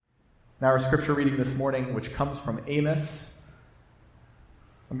Now our scripture reading this morning, which comes from Amos.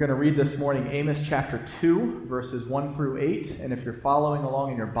 I'm going to read this morning Amos chapter 2, verses 1 through 8. And if you're following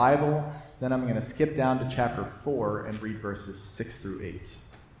along in your Bible, then I'm going to skip down to chapter 4 and read verses 6 through 8.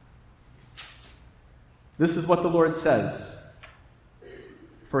 This is what the Lord says.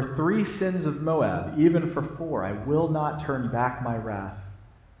 For 3 sins of Moab, even for 4, I will not turn back my wrath.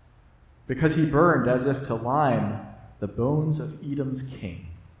 Because he burned as if to lime the bones of Edom's king.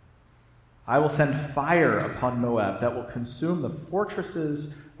 I will send fire upon Moab that will consume the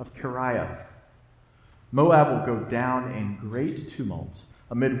fortresses of Kiriath. Moab will go down in great tumult,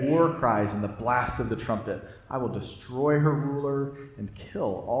 amid war cries and the blast of the trumpet. I will destroy her ruler and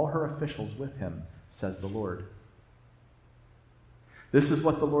kill all her officials with him, says the Lord. This is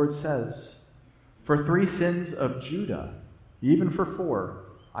what the Lord says. For 3 sins of Judah, even for 4,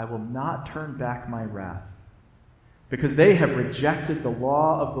 I will not turn back my wrath. Because they have rejected the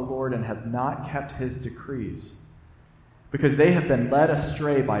law of the Lord and have not kept his decrees. Because they have been led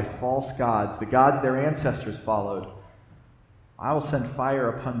astray by false gods, the gods their ancestors followed. I will send fire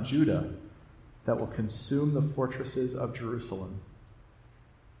upon Judah that will consume the fortresses of Jerusalem.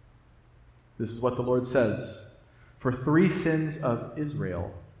 This is what the Lord says. For 3 sins of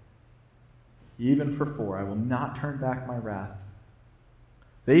Israel, even for 4, I will not turn back my wrath.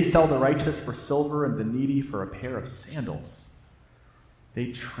 They sell the righteous for silver and the needy for a pair of sandals.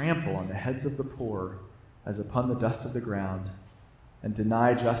 They trample on the heads of the poor as upon the dust of the ground and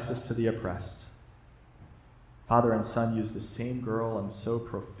deny justice to the oppressed. Father and son use the same girl and so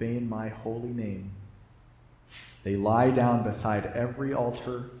profane my holy name. They lie down beside every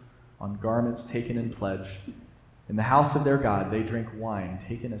altar on garments taken in pledge. In the house of their God they drink wine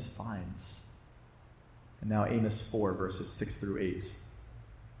taken as fines. And now Amos 4, verses 6 through 8.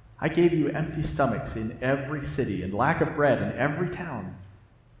 I gave you empty stomachs in every city and lack of bread in every town,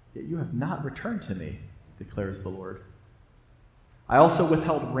 yet you have not returned to me, declares the Lord. I also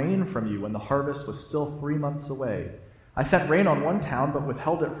withheld rain from you when the harvest was still 3 months away. I sent rain on one town, but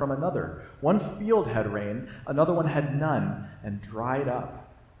withheld it from another. One field had rain, another one had none, and dried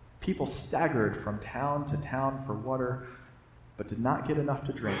up. People staggered from town to town for water, but did not get enough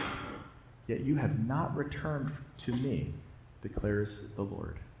to drink. Yet you have not returned to me, declares the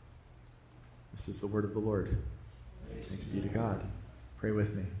Lord. This is the word of the Lord. Thanks be to God. Pray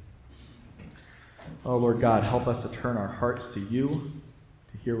with me. Oh, Lord God, help us to turn our hearts to you,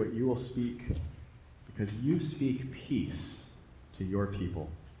 to hear what you will speak, because you speak peace to your people.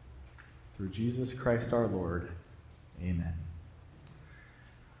 Through Jesus Christ our Lord. Amen.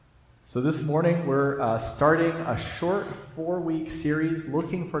 So this morning we're starting a short 4-week series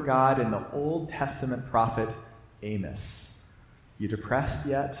looking for God in the Old Testament prophet Amos. You depressed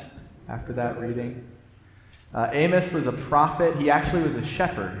yet? After that reading. Amos was a prophet. He actually was a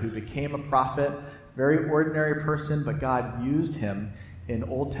shepherd who became a prophet. Very ordinary person, but God used him in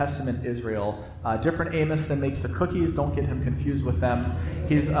Old Testament Israel. Different Amos than makes the cookies. Don't get him confused with them.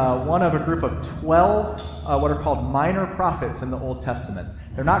 He's one of a group of 12 what are called minor prophets in the Old Testament.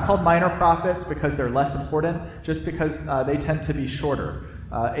 They're not called minor prophets because they're less important, just because they tend to be shorter.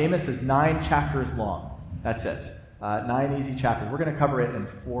 Amos is 9 chapters long. That's it. 9 easy chapters. We're going to cover it in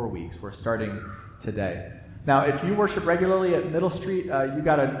 4 weeks. We're starting today. Now, if you worship regularly at Middle Street, you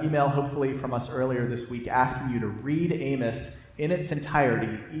got an email, hopefully, from us earlier this week asking you to read Amos in its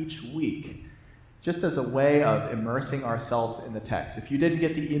entirety each week, just as a way of immersing ourselves in the text. If you didn't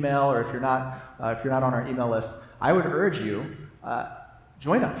get the email, or if you're not on our email list, I would urge you,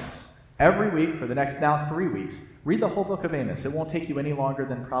 join us every week for the next now 3 weeks. Read the whole book of Amos. It won't take you any longer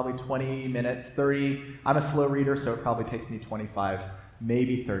than probably 20 minutes, 30. I'm a slow reader, so it probably takes me 25,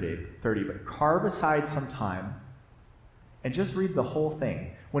 maybe 30. But carve aside some time and just read the whole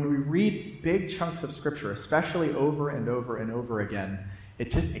thing. When we read big chunks of Scripture, especially over and over and over again,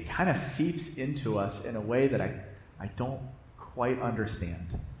 it kind of seeps into us in a way that I don't quite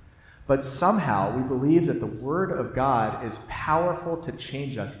understand. But somehow we believe that the Word of God is powerful to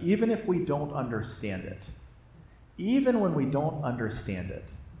change us, even if we don't understand it. Even when we don't understand it.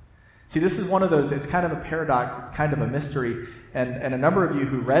 See, this is one of those, it's kind of a paradox, it's kind of a mystery, and a number of you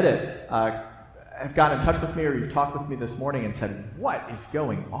who read it have gotten in touch with me, or you've talked with me this morning and said, what is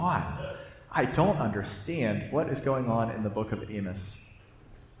going on? I don't understand what is going on in the book of Amos.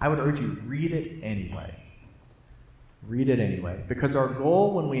 I would urge you, read it anyway. Read it anyway. Because our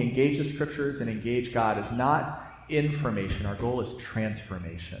goal when we engage the Scriptures and engage God is not information, our goal is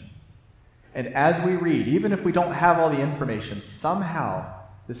transformation. And as we read, even if we don't have all the information, somehow,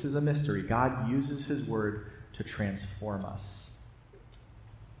 this is a mystery, God uses his word to transform us.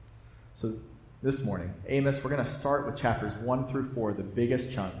 So this morning. Amos, we're going to start with chapters 1 through 4, the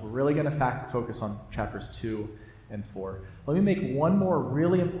biggest chunk. We're really going to focus on chapters 2 and 4. Let me make one more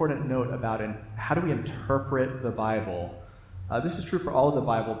really important note about how do we interpret the Bible. This is true for all of the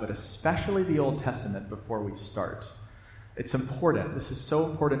Bible, but especially the Old Testament before we start. It's important. This is so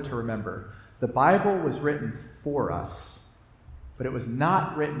important to remember. The Bible was written for us, but it was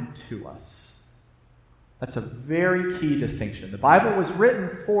not written to us. That's a very key distinction. The Bible was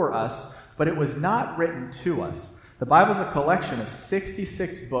written for us, but it was not written to us. The Bible is a collection of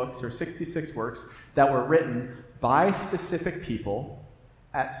 66 books or 66 works that were written by specific people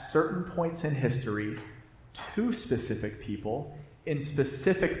at certain points in history to specific people in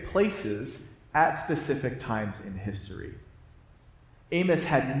specific places at specific times in history. Amos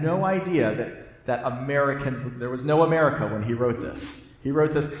had no idea that there was no America when he wrote this.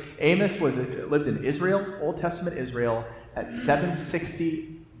 Amos lived in Israel, Old Testament Israel, at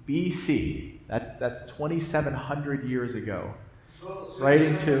 760 BC. That's 2,700 years ago.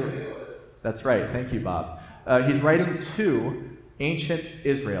 That's right, thank you, Bob. He's writing to ancient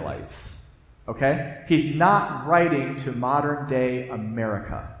Israelites. Okay? He's not writing to modern-day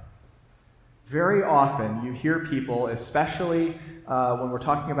America. Very often you hear people, especially when we're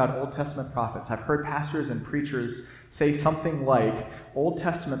talking about Old Testament prophets, I've heard pastors and preachers say something like, Old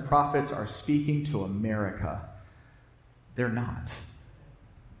Testament prophets are speaking to America. They're not.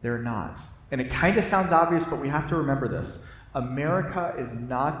 They're not. And it kind of sounds obvious, but we have to remember this. America is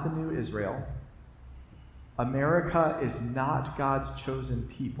not the new Israel. America is not God's chosen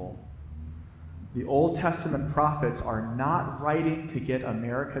people. The Old Testament prophets are not writing to get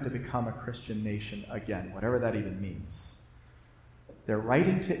America to become a Christian nation again, whatever that even means. They're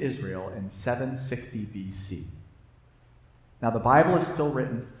writing to Israel in 760 BC. Now, the Bible is still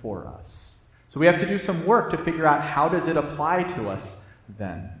written for us. So we have to do some work to figure out how does it apply to us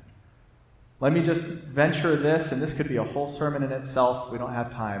then. Let me just venture this, and this could be a whole sermon in itself. We don't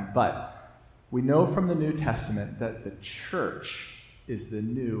have time, but we know from the New Testament that the church is the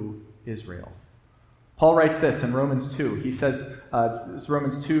new Israel. Paul writes this in Romans 2. He says, this is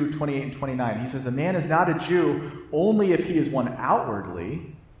Romans 2, 28 and 29. He says, a man is not a Jew only if he is one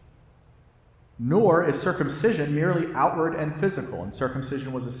outwardly, nor is circumcision merely outward and physical. And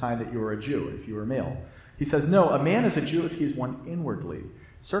circumcision was a sign that you were a Jew if you were male. He says, no, a man is a Jew if he is one inwardly.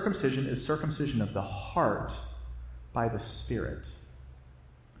 Circumcision is circumcision of the heart by the Spirit.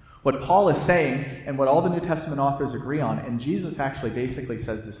 What Paul is saying, and what all the New Testament authors agree on, and Jesus actually basically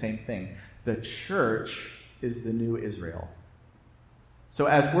says the same thing, the church is the new Israel. So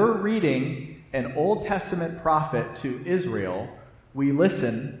as we're reading an Old Testament prophet to Israel, we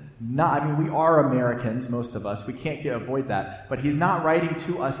listen. We are Americans, most of us. We can't avoid that. But he's not writing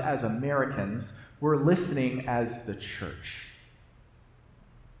to us as Americans. We're listening as the church.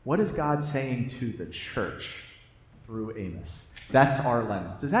 What is God saying to the church through Amos? That's our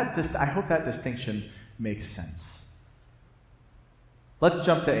lens. I hope that distinction makes sense. Let's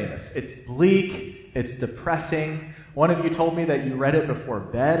jump to Amos. It's bleak. It's depressing. One of you told me that you read it before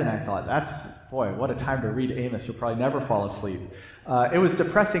bed, and I thought, what a time to read Amos. You'll probably never fall asleep. It was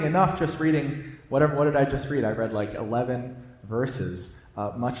depressing enough just reading, what did I just read? I read like 11 verses,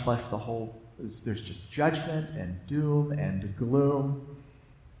 much less the whole, there's just judgment and doom and gloom.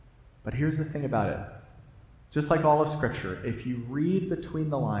 But here's the thing about it. Just like all of Scripture, if you read between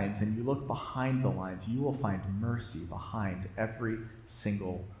the lines and you look behind the lines, you will find mercy behind every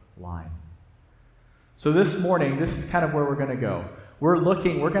single line. So this morning, this is kind of where we're going to go. We're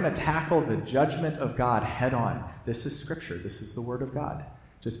going to tackle the judgment of God head on. This is Scripture. This is the Word of God.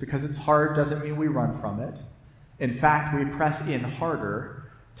 Just because it's hard doesn't mean we run from it. In fact, we press in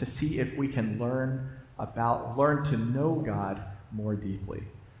harder to see if we can learn to know God more deeply.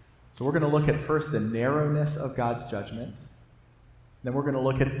 So we're going to look at first the narrowness of God's judgment. Then we're going to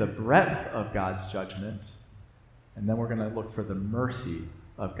look at the breadth of God's judgment. And then we're going to look for the mercy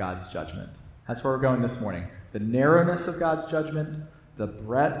of God's judgment. That's where we're going this morning. The narrowness of God's judgment, the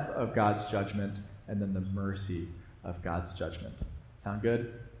breadth of God's judgment, and then the mercy of God's judgment. Sound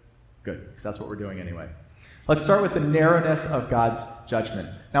good? Good, because that's what we're doing anyway. Let's start with the narrowness of God's judgment.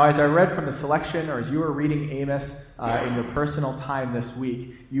 Now, as I read from the selection, or as you were reading Amos in your personal time this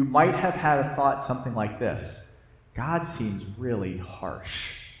week, you might have had a thought something like this. God seems really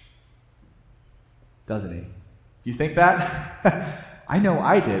harsh. Doesn't he? Do you think that? I know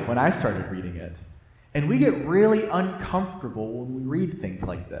I did when I started reading it. And we get really uncomfortable when we read things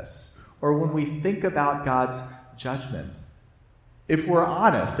like this, or when we think about God's judgment. If we're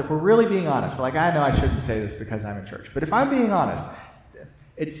honest, if we're really being honest, we're like, I know I shouldn't say this because I'm in church, but if I'm being honest,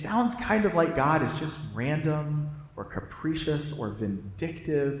 it sounds kind of like God is just random or capricious or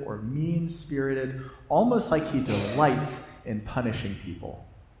vindictive or mean-spirited, almost like he delights in punishing people.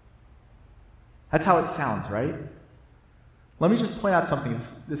 That's how it sounds, right? Let me just point out something.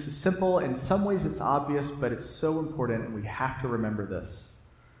 This is simple. In some ways it's obvious, but it's so important, and we have to remember this.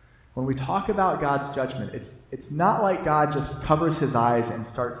 When we talk about God's judgment, it's not like God just covers his eyes and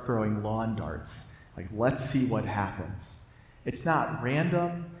starts throwing lawn darts. Like, let's see what happens. It's not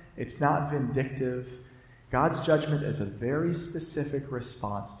random. It's not vindictive. God's judgment is a very specific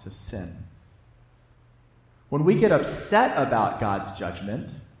response to sin. When we get upset about God's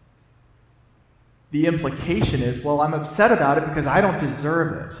judgment, the implication is, well, I'm upset about it because I don't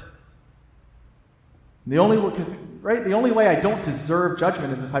deserve it. The only way I don't deserve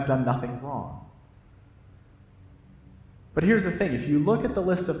judgment is if I've done nothing wrong. But here's the thing. If you look at the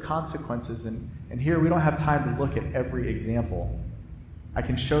list of consequences, and here we don't have time to look at every example. I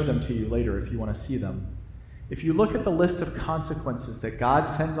can show them to you later if you want to see them. If you look at the list of consequences that God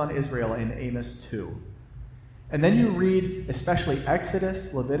sends on Israel in Amos 2, and then you read especially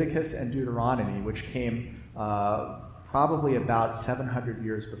Exodus, Leviticus, and Deuteronomy, which came probably about 700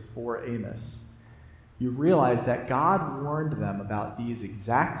 years before Amos, you realize that God warned them about these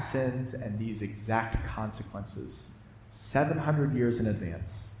exact sins and these exact consequences 700 years in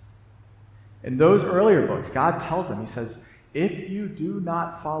advance. In those earlier books, God tells them, he says, if you do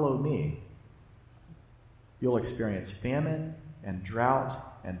not follow me, you'll experience famine and drought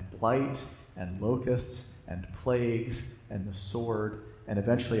and blight and locusts and plagues, and the sword, and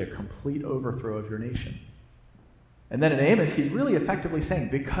eventually a complete overthrow of your nation. And then in Amos, he's really effectively saying,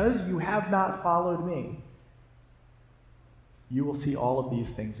 because you have not followed me, you will see all of these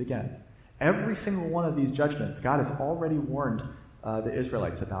things again. Every single one of these judgments, God has already warned the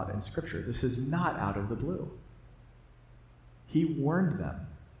Israelites about in Scripture. This is not out of the blue. He warned them,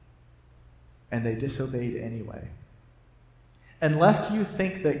 and they disobeyed anyway. And lest you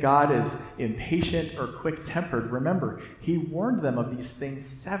think that God is impatient or quick-tempered, remember, he warned them of these things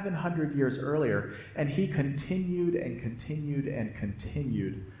 700 years earlier, and he continued and continued and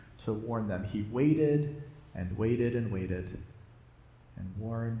continued to warn them. He waited and waited and waited and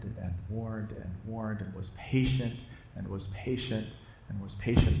warned and warned and warned and was patient and was patient and was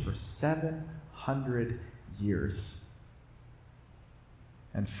patient for 700 years.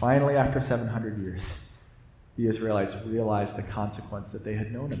 And finally, after 700 years, the Israelites realized the consequence that they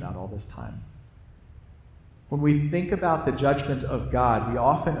had known about all this time. When we think about the judgment of God, we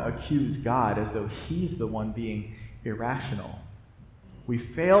often accuse God as though he's the one being irrational. We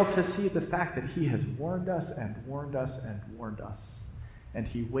fail to see the fact that he has warned us and warned us and warned us. And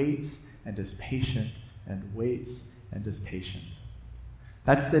he waits and is patient and waits and is patient.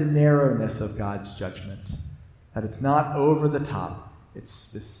 That's the narrowness of God's judgment. That it's not over the top. It's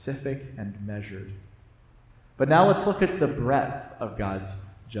specific and measured. But now let's look at the breadth of God's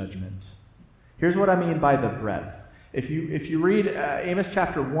judgment. Here's what I mean by the breadth. If you read Amos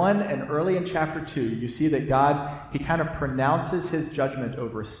chapter 1 and early in chapter 2, you see that God, he kind of pronounces his judgment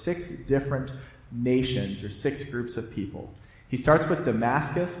over 6 different nations or 6 groups of people. He starts with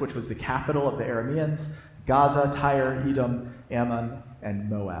Damascus, which was the capital of the Arameans, Gaza, Tyre, Edom, Ammon, and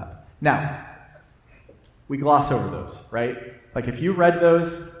Moab. Now, we gloss over those, right? Like if you read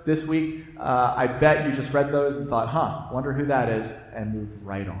those this week, I bet you just read those and thought, wonder who that is, and moved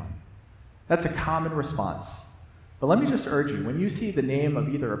right on. That's a common response. But let me just urge you, when you see the name of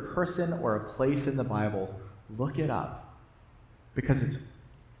either a person or a place in the Bible, look it up. Because it's,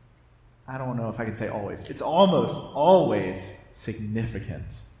 I don't know if I can say always, it's almost always significant.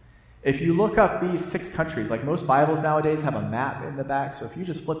 If you look up these 6 countries, like most Bibles nowadays have a map in the back, so if you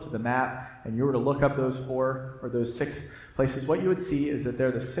just flip to the map and you were to look up those 4 or those 6 places, what you would see is that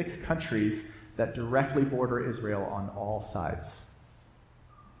they're the 6 countries that directly border Israel on all sides.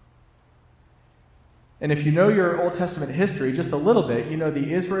 And if you know your Old Testament history just a little bit, you know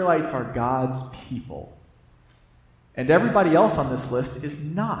the Israelites are God's people. And everybody else on this list is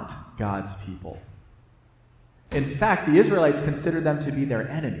not God's people. In fact, the Israelites consider them to be their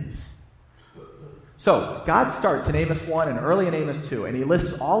enemies. So, God starts in Amos 1 and early in Amos 2, and he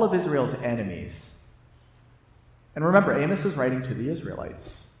lists all of Israel's enemies. And remember, Amos is writing to the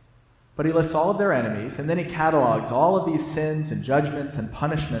Israelites. But he lists all of their enemies, and then he catalogs all of these sins and judgments and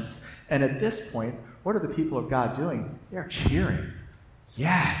punishments. And at this point, what are the people of God doing? They're cheering.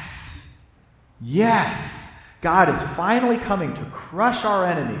 Yes! Yes! God is finally coming to crush our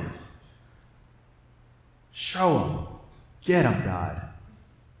enemies. Show them. Get them, God.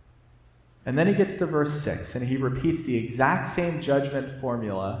 And then he gets to verse 6, and he repeats the exact same judgment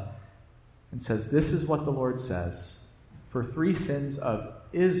formula and says, this is what the Lord says. For 3 sins of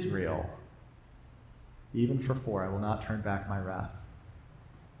Israel, Even for 4, I will not turn back my wrath.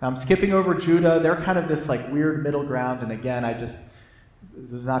 Now, I'm skipping over Judah. They're kind of this like weird middle ground, and again,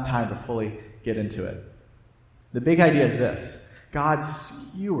 there's not time to fully get into it. The big idea is this: God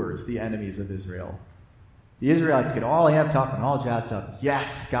skewers the enemies of Israel. The Israelites get all amped up and all jazzed up.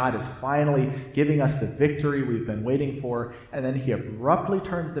 Yes, God is finally giving us the victory we've been waiting for. And then he abruptly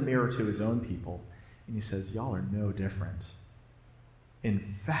turns the mirror to his own people. And he says, y'all are no different.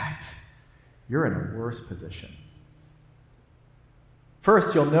 In fact, you're in a worse position.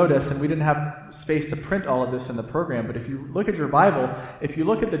 First, you'll notice, and we didn't have space to print all of this in the program, but if you look at your Bible, if you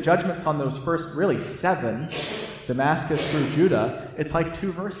look at the judgments on those first, really 7, Damascus through Judah, it's like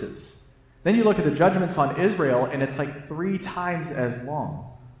 2 verses. Then you look at the judgments on Israel, and it's like 3 times as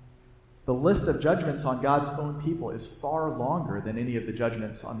long. The list of judgments on God's own people is far longer than any of the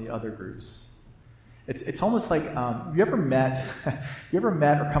judgments on the other groups. It's almost like, you ever met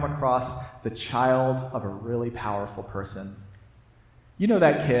or come across the child of a really powerful person? You know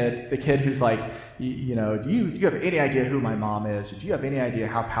that kid, the kid who's like, do you have any idea who my mom is? Or do you have any idea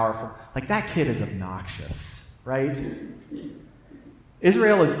how powerful? Like, that kid is obnoxious, right?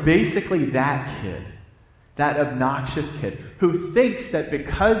 Israel is basically that kid, that obnoxious kid, who thinks that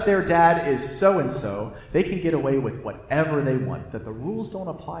because their dad is so-and-so, they can get away with whatever they want, that the rules don't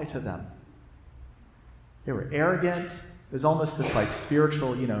apply to them. They were arrogant. There's almost this like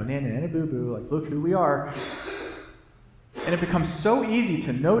spiritual, nana boo-boo, like, look who we are. And it becomes so easy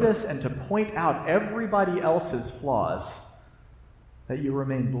to notice and to point out everybody else's flaws that you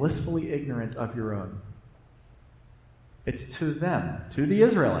remain blissfully ignorant of your own. It's to them, to the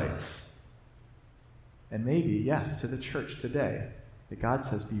Israelites, and maybe, yes, to the church today, that God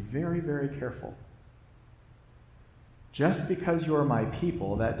says, be very, very careful. Just because you are my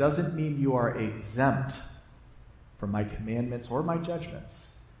people, that doesn't mean you are exempt from my commandments or my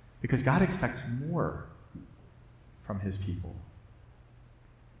judgments, because God expects more from his people.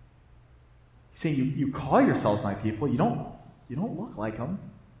 He's saying, you call yourselves my people, you don't look like them,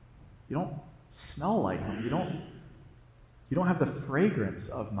 you don't smell like them, you don't have the fragrance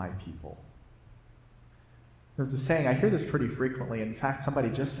of my people. As I was saying, I hear this pretty frequently. In fact, somebody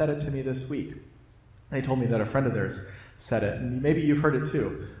just said it to me this week. They told me that a friend of theirs said it, and maybe you've heard it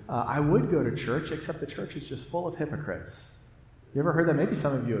too. I would go to church, except the church is just full of hypocrites. You ever heard that? Maybe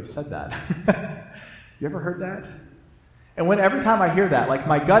some of you have said that. You ever heard that? And every time I hear that, like,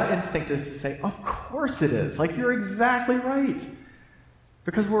 my gut instinct is to say, of course it is. Like, you're exactly right.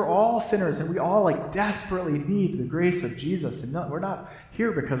 Because we're all sinners, and we all like desperately need the grace of Jesus. And we're not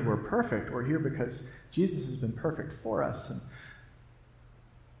here because we're perfect. We're here because Jesus has been perfect for us.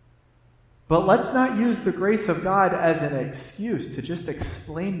 But let's not use the grace of God as an excuse to just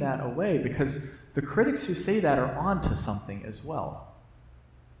explain that away, because the critics who say that are onto something as well.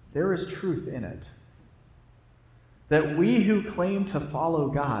 There is truth in it. That we who claim to follow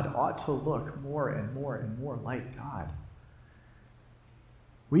God ought to look more and more and more like God.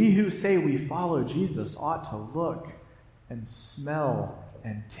 We who say we follow Jesus ought to look and smell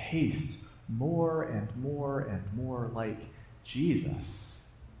and taste more and more and more like Jesus,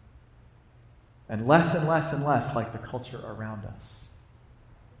 and less and less like the culture around us.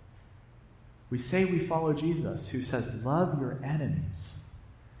 We say we follow Jesus, who says, love your enemies,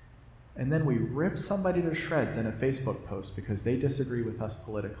 and then we rip somebody to shreds in a Facebook post because they disagree with us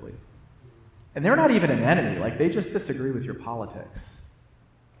politically. And they're not even an enemy, like, they just disagree with your politics.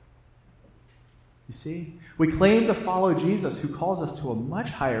 You see? We claim to follow Jesus, who calls us to a much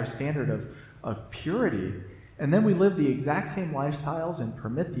higher standard of purity, and then we live the exact same lifestyles and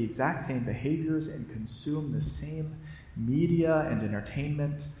permit the exact same behaviors and consume the same media and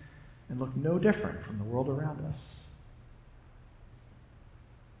entertainment and look no different from the world around us.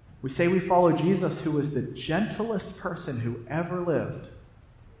 We say we follow Jesus, who was the gentlest person who ever lived,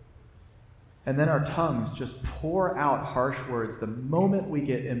 and then our tongues just pour out harsh words the moment we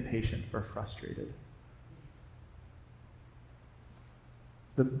get impatient or frustrated.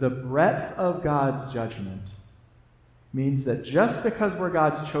 The breadth of God's judgment means that just because we're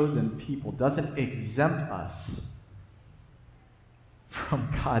God's chosen people doesn't exempt us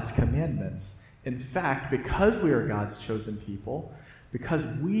from God's commandments. In fact, because we are God's chosen people, because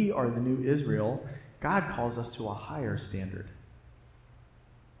we are the new Israel, God calls us to a higher standard.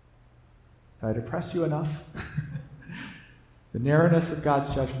 Have I depressed you enough? The narrowness of God's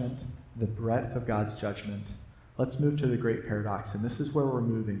judgment, the breadth of God's judgment. Let's move to the great paradox, and this is where we're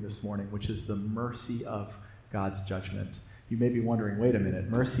moving this morning, which is the mercy of God's judgment. You may be wondering, wait a minute,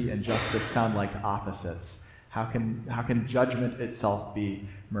 mercy and justice sound like opposites. How can judgment itself be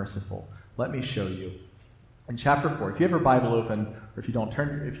merciful? Let me show you. In chapter 4, if you have your Bible open, or if you don't,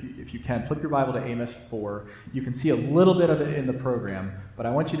 if you can, flip your Bible to Amos 4. You can see a little bit of it in the program, but I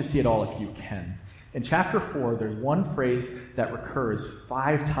want you to see it all if you can. In chapter 4, there's one phrase that recurs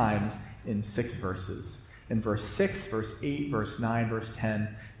 5 times in 6 verses. In verse 6, verse 8, verse 9, verse 10,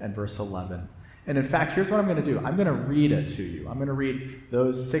 and verse 11. And in fact, here's what I'm going to do. I'm going to read it to you. I'm going to read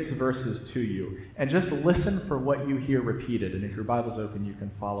those 6 verses to you. And just listen for what you hear repeated. And if your Bible's open, you can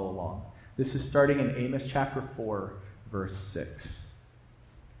follow along. This is starting in Amos chapter 4, verse 6.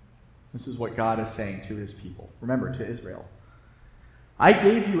 This is what God is saying to his people. Remember, to Israel. I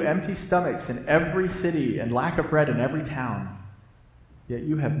gave you empty stomachs in every city and lack of bread in every town. Yet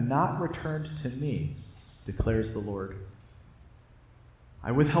you have not returned to me, declares the Lord.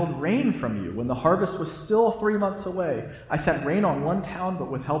 I withheld rain from you when the harvest was still 3 months away. I sent rain on one town,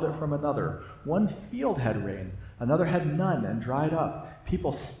 but withheld it from another. One field had rain, another had none and dried up.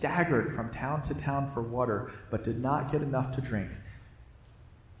 People staggered from town to town for water, but did not get enough to drink.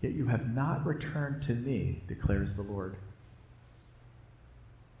 Yet you have not returned to me, declares the Lord.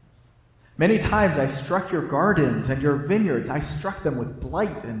 Many times I struck your gardens and your vineyards. I struck them with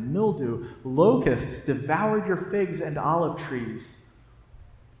blight and mildew. Locusts devoured your figs and olive trees.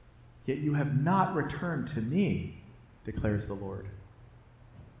 Yet you have not returned to me, declares the Lord.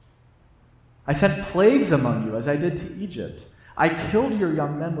 I sent plagues among you as I did to Egypt. I killed your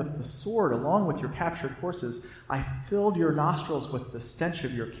young men with the sword along with your captured horses. I filled your nostrils with the stench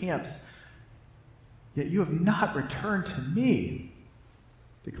of your camps. Yet you have not returned to me,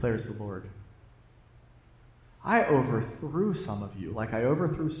 declares the Lord. I overthrew some of you like I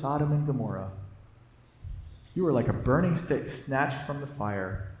overthrew Sodom and Gomorrah. You were like a burning stick snatched from the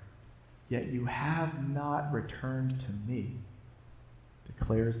fire. Yet you have not returned to me,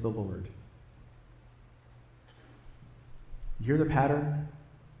 declares the Lord. You hear the pattern?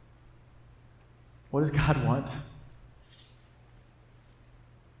 What does God want?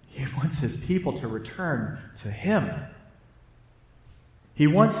 He wants his people to return to him. He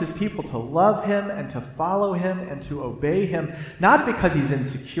wants his people to love him and to follow him and to obey him, not because he's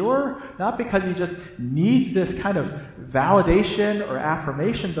insecure, not because he just needs this kind of validation or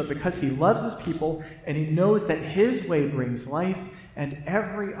affirmation, but because he loves his people and he knows that his way brings life and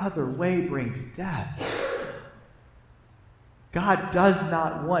every other way brings death. God does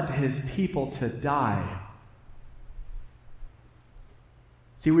not want his people to die.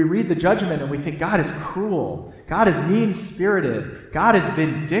 See, we read the judgment and we think God is cruel, God is mean-spirited, God is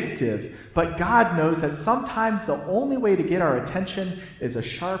vindictive, but God knows that sometimes the only way to get our attention is a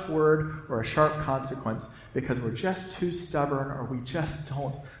sharp word or a sharp consequence because we're just too stubborn or we just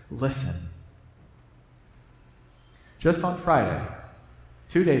don't listen. Just on Friday,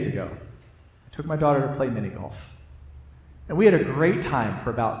 2 days ago, I took my daughter to play mini golf. And we had a great time for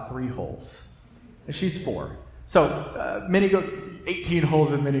about 3 holes. And she's 4. So 18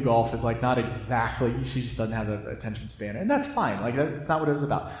 holes in mini golf is like not exactly, she just doesn't have the attention span. And that's fine. Like that's not what it was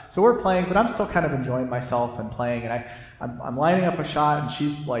about. So we're playing, but I'm still kind of enjoying myself and playing. And I'm lining up a shot and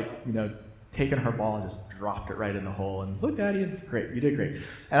she's like, taking her ball and just dropped it right in the hole. And look, Daddy, it's great. You did great.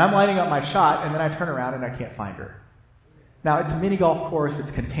 And I'm lining up my shot and then I turn around and I can't find her. Now, it's a mini golf course. It's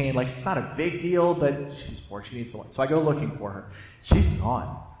contained. Like, it's not a big deal, but she's 4. She needs someone. So I go looking for her. She's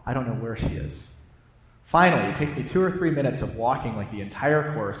gone. I don't know where she is. Finally, it takes me 2 or 3 minutes of walking, like, the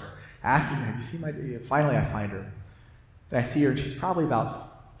entire course, asking her, have you seen my... Finally, I find her. And I see her, and she's probably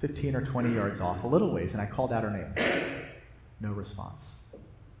about 15 or 20 yards off, a little ways, and I called out her name. No response.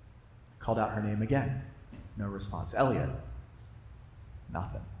 Called out her name again. No response. Elliot.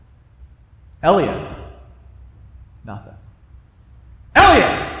 Nothing. Elliot. Nothing.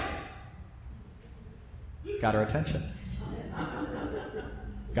 Elliot! Got her attention.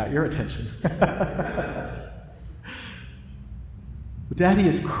 Got your attention. Daddy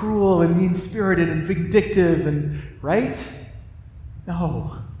is cruel and mean-spirited and vindictive and, right?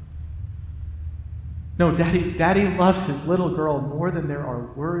 No, Daddy loves his little girl more than there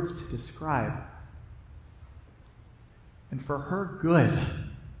are words to describe. And for her good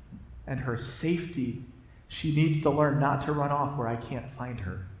and her safety, she needs to learn not to run off where I can't find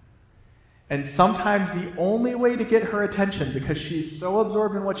her. And sometimes the only way to get her attention, because she's so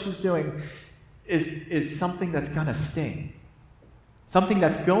absorbed in what she's doing, is something that's going to sting. Something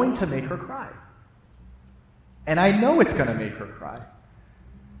that's going to make her cry. And I know it's going to make her cry.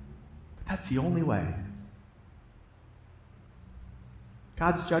 But that's the only way.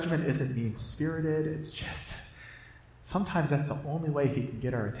 God's judgment isn't mean-spirited. It's just, sometimes that's the only way he can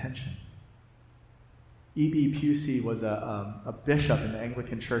get our attention. E.B. Pusey was a bishop in the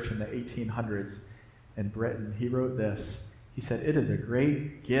Anglican Church in the 1800s in Britain. He wrote this. He said, "It is a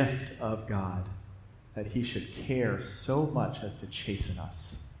great gift of God that he should care so much as to chasten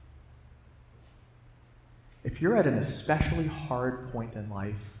us. If you're at an especially hard point in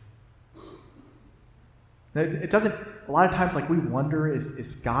life, it doesn't, a lot of times, like, we wonder,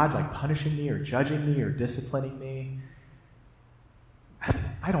 is God, like, punishing me or judging me or disciplining me?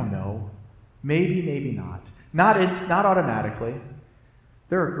 I don't know. Maybe, maybe not. Not automatically.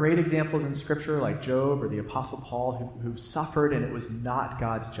 There are great examples in Scripture, like Job or the Apostle Paul, who suffered, and it was not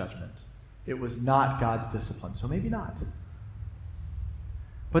God's judgment. It was not God's discipline, so maybe not.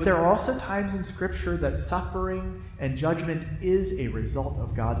 But there are also times in Scripture that suffering and judgment is a result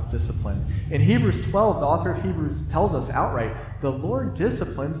of God's discipline. In Hebrews 12, the author of Hebrews tells us outright, the Lord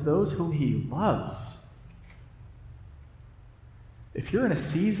disciplines those whom he loves. If you're in a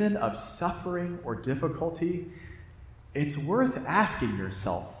season of suffering or difficulty, it's worth asking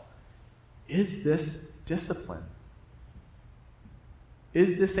yourself, is this discipline?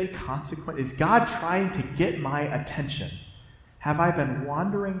 Is this a consequence? Is God trying to get my attention? Have I been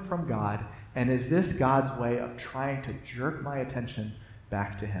wandering from God, and is this God's way of trying to jerk my attention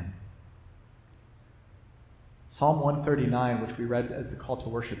back to him? Psalm 139, which we read as the call to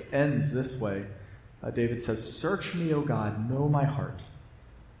worship, ends this way. David says, "Search me, O God, know my heart.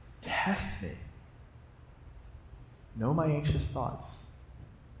 Test me. Know my anxious thoughts.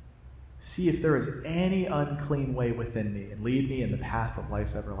 See if there is any unclean way within me, and lead me in the path of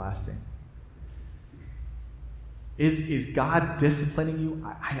life everlasting." Is God disciplining you?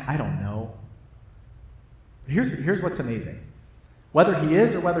 I don't know. Here's what's amazing. Whether he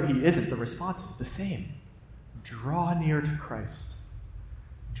is or whether he isn't, the response is the same. Draw near to Christ.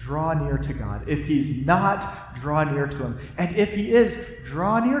 Draw near to God. If he's not, draw near to him. And if he is,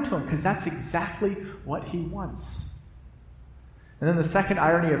 draw near to him, because that's exactly what he wants. And then the second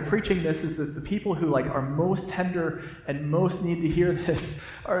irony of preaching this is that the people who are most tender and most need to hear this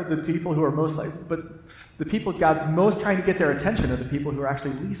are the people who are most but the people God's most trying to get their attention are the people who are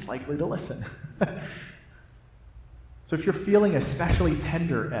actually least likely to listen. So if you're feeling especially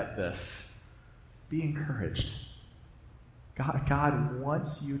tender at this, be encouraged. God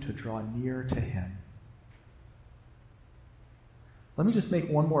wants you to draw near to him. Let me just make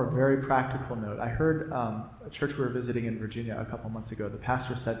one more very practical note. I heard a church we were visiting in Virginia a couple months ago. The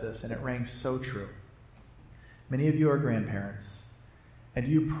pastor said this, and it rang so true. Many of you are grandparents, and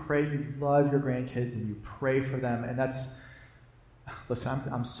you pray, you love your grandkids, and you pray for them. And listen,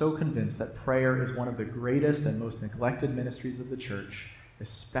 I'm so convinced that prayer is one of the greatest and most neglected ministries of the church,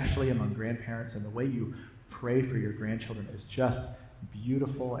 especially among grandparents. And the way you pray for your grandchildren is just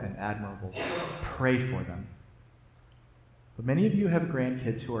beautiful and admirable. Pray for them. But many of you have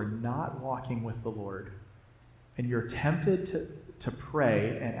grandkids who are not walking with the Lord, and you're tempted to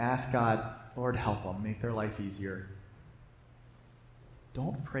pray and ask God, Lord, help them, make their life easier.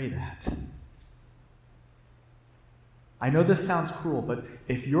 Don't pray that. I know this sounds cruel, but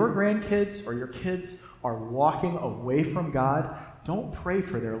if your grandkids or your kids are walking away from God, don't pray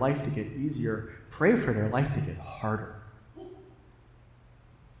for their life to get easier. Pray for their life to get harder.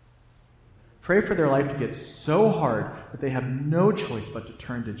 Pray for their life to get so hard that they have no choice but to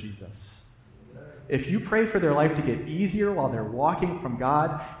turn to Jesus. If you pray for their life to get easier while they're walking from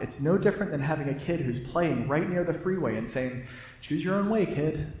God, it's no different than having a kid who's playing right near the freeway and saying, choose your own way,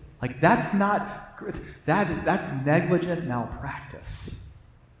 kid. That's not good. That's negligent malpractice.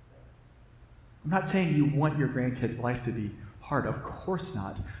 I'm not saying you want your grandkids' life to be hard. Of course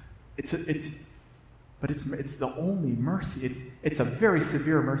not. But it's the only mercy. It's a very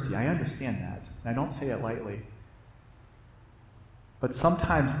severe mercy. I understand that. And I don't say it lightly. But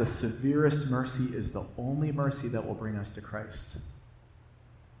sometimes the severest mercy is the only mercy that will bring us to Christ.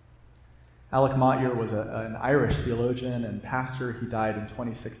 Alec Motyer was an Irish theologian and pastor. He died in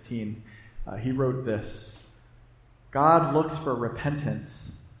 2016. He wrote this: God looks for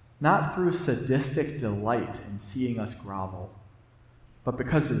repentance, not through sadistic delight in seeing us grovel, but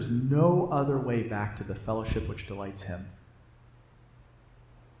because there's no other way back to the fellowship which delights him.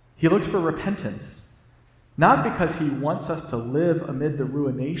 He looks for repentance, not because he wants us to live amid the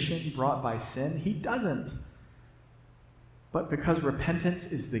ruination brought by sin. He doesn't. But because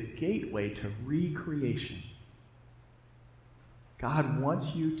repentance is the gateway to recreation. God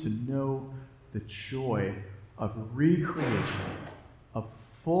wants you to know the joy of recreation, of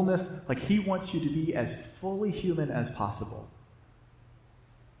fullness. He wants you to be as fully human as possible.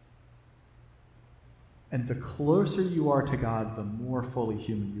 And the closer you are to God, the more fully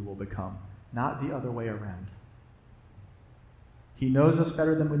human you will become, not the other way around. He knows us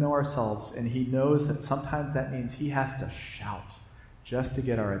better than we know ourselves, and he knows that sometimes that means he has to shout just to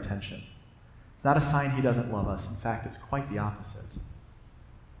get our attention. It's not a sign he doesn't love us. In fact, it's quite the opposite.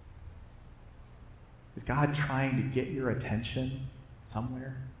 Is God trying to get your attention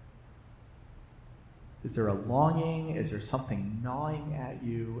somewhere? Is there a longing? Is there something gnawing at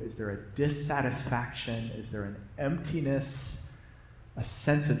you? Is there a dissatisfaction? Is there an emptiness? A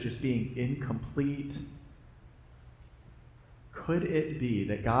sense of just being incomplete? Could it be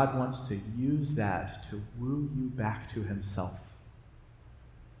that God wants to use that to woo you back to himself?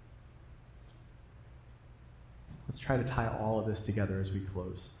 Let's try to tie all of this together as we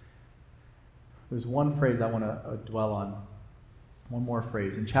close. There's one phrase I want to dwell on. One more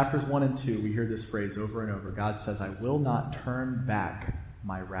phrase. In chapters 1 and 2, we hear this phrase over and over. God says, I will not turn back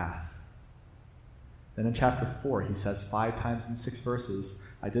my wrath. Then in chapter 4, he says 5 times in 6 verses,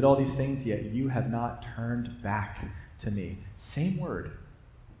 I did all these things, yet you have not turned back to me. Same word.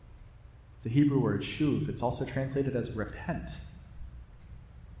 It's a Hebrew word, shuv. It's also translated as repent.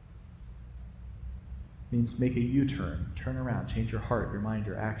 It means make a U-turn, turn around, change your heart, your mind,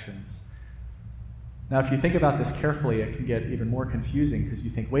 your actions. Now, if you think about this carefully, it can get even more confusing because you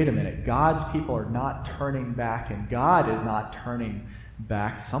think, wait a minute, God's people are not turning back and God is not turning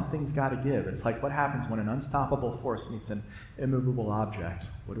back. Something's got to give. It's like what happens when an unstoppable force meets an immovable object.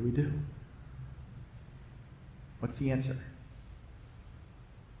 What do? What's the answer?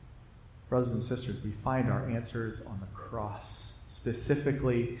 Brothers and sisters, we find our answers on the cross,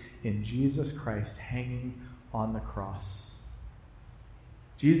 specifically in Jesus Christ hanging on the cross.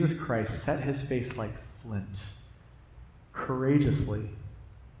 Jesus Christ set his face like flint, courageously,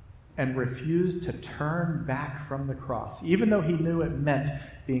 and refused to turn back from the cross, even though he knew it meant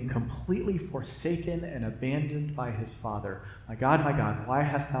being completely forsaken and abandoned by his Father. My God, why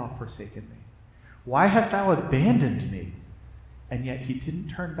hast thou forsaken me? Why hast thou abandoned me? And yet he didn't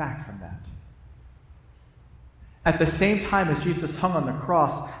turn back from that. At the same time as Jesus hung on the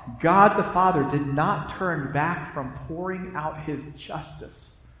cross, God the Father did not turn back from pouring out his justice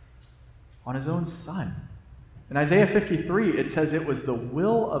on his own Son. In Isaiah 53, it says it was the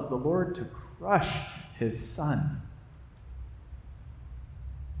will of the Lord to crush his Son.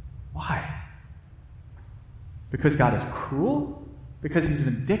 Why? Because God is cruel? Because he's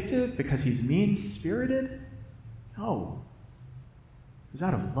vindictive? Because he's mean-spirited? No. It was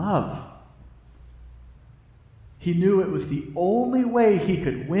out of love. He knew it was the only way he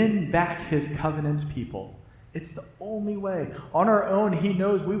could win back his covenant people. It's the only way. On our own, he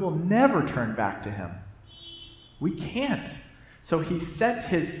knows we will never turn back to him. We can't. So he sent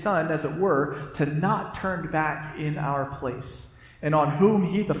his Son, as it were, to not turn back in our place, and on whom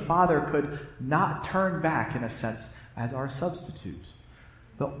he, the Father, could not turn back, in a sense, as our substitute.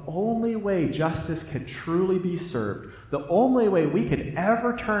 The only way justice could truly be served, the only way we could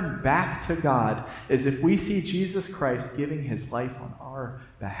ever turn back to God, is if we see Jesus Christ giving his life on our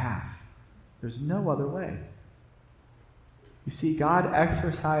behalf. There's no other way. You see, God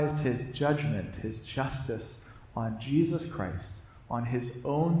exercised his judgment, his justice on Jesus Christ, on his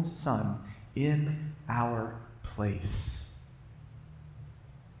own Son, in our place.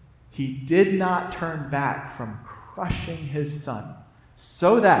 He did not turn back from crushing his Son,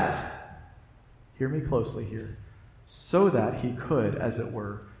 so that, hear me closely here, so that he could, as it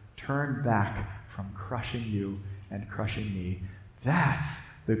were, turn back from crushing you and crushing me. That's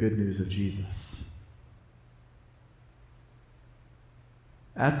the good news of Jesus.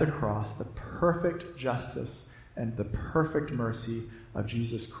 At the cross, the perfect justice and the perfect mercy of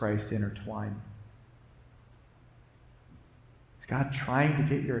Jesus Christ intertwine. Is God trying to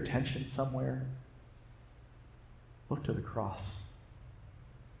get your attention somewhere? Look to the cross.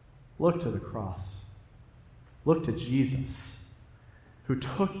 Look to the cross. Look to Jesus, who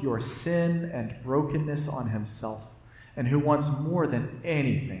took your sin and brokenness on himself, and who wants more than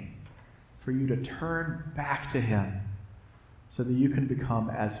anything for you to turn back to him so that you can become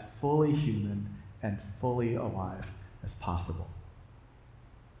as fully human and fully alive as possible.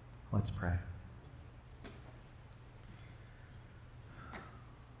 Let's pray.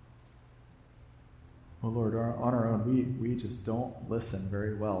 Oh Lord, on our own, we just don't listen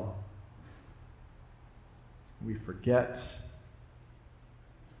very well. We forget.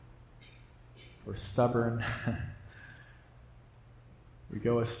 We're stubborn. We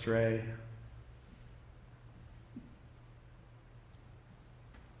go astray.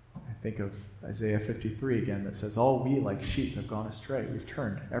 I think of Isaiah 53 again that says, all we like sheep have gone astray. We've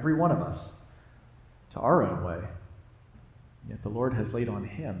turned, every one of us, to our own way. Yet the Lord has laid on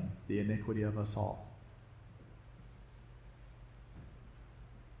him the iniquity of us all.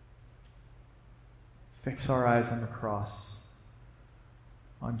 Fix our eyes on the cross,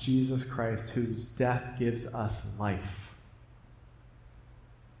 on Jesus Christ, whose death gives us life,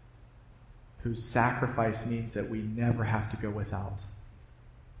 whose sacrifice means that we never have to go without.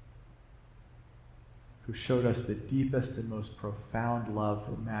 who showed us the deepest and most profound love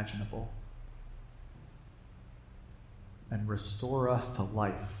imaginable, and restore us to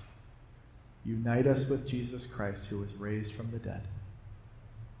life. Unite us with Jesus Christ, who was raised from the dead.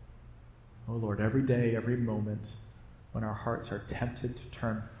 Oh Lord, every day, every moment, when our hearts are tempted to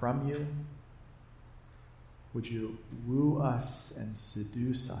turn from you, would you woo us and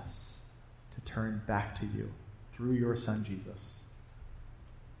seduce us to turn back to you through your Son, Jesus?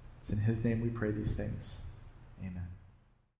 It's in his name we pray these things. Amen.